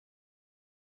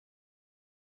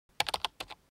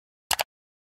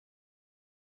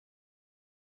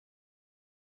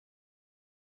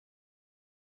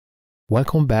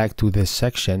Welcome back to this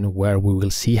section where we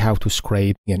will see how to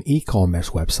scrape an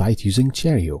e-commerce website using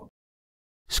Cheerio.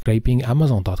 Scraping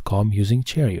Amazon.com using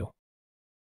Cheerio.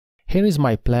 Here is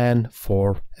my plan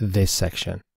for this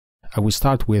section. I will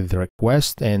start with the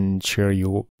request and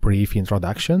Cheerio brief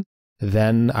introduction.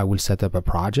 Then I will set up a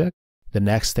project. The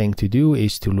next thing to do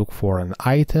is to look for an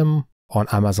item on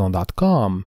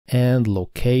Amazon.com and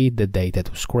locate the data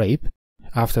to scrape.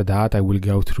 After that, I will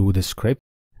go through the script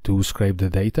to scrape the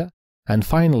data. And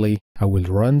finally, I will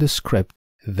run the script,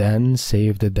 then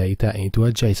save the data into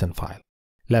a JSON file.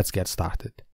 Let's get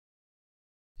started.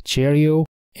 Cheerio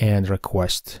and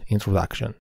request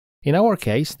introduction. In our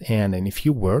case, and in a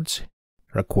few words,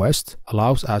 request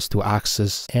allows us to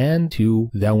access and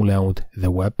to download the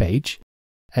web page,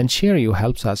 and Cheerio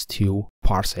helps us to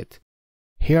parse it.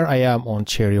 Here I am on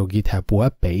Cheerio GitHub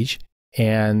web page,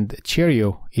 and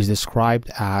Cheerio is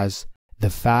described as the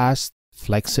fast,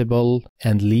 flexible,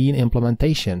 and lean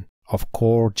implementation of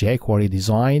core jQuery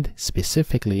designed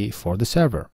specifically for the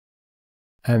server.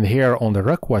 And here on the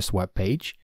request web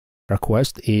page,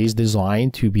 request is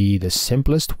designed to be the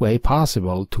simplest way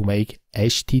possible to make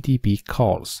HTTP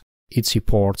calls. It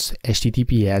supports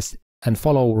HTTPS and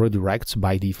follow redirects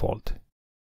by default.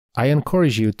 I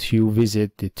encourage you to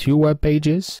visit the two web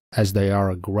pages as they are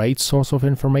a great source of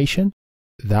information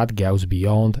that goes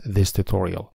beyond this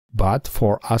tutorial. But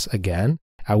for us again,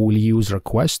 I will use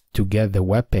request to get the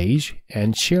web page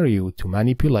and Cheerio to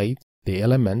manipulate the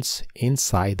elements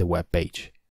inside the web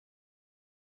page.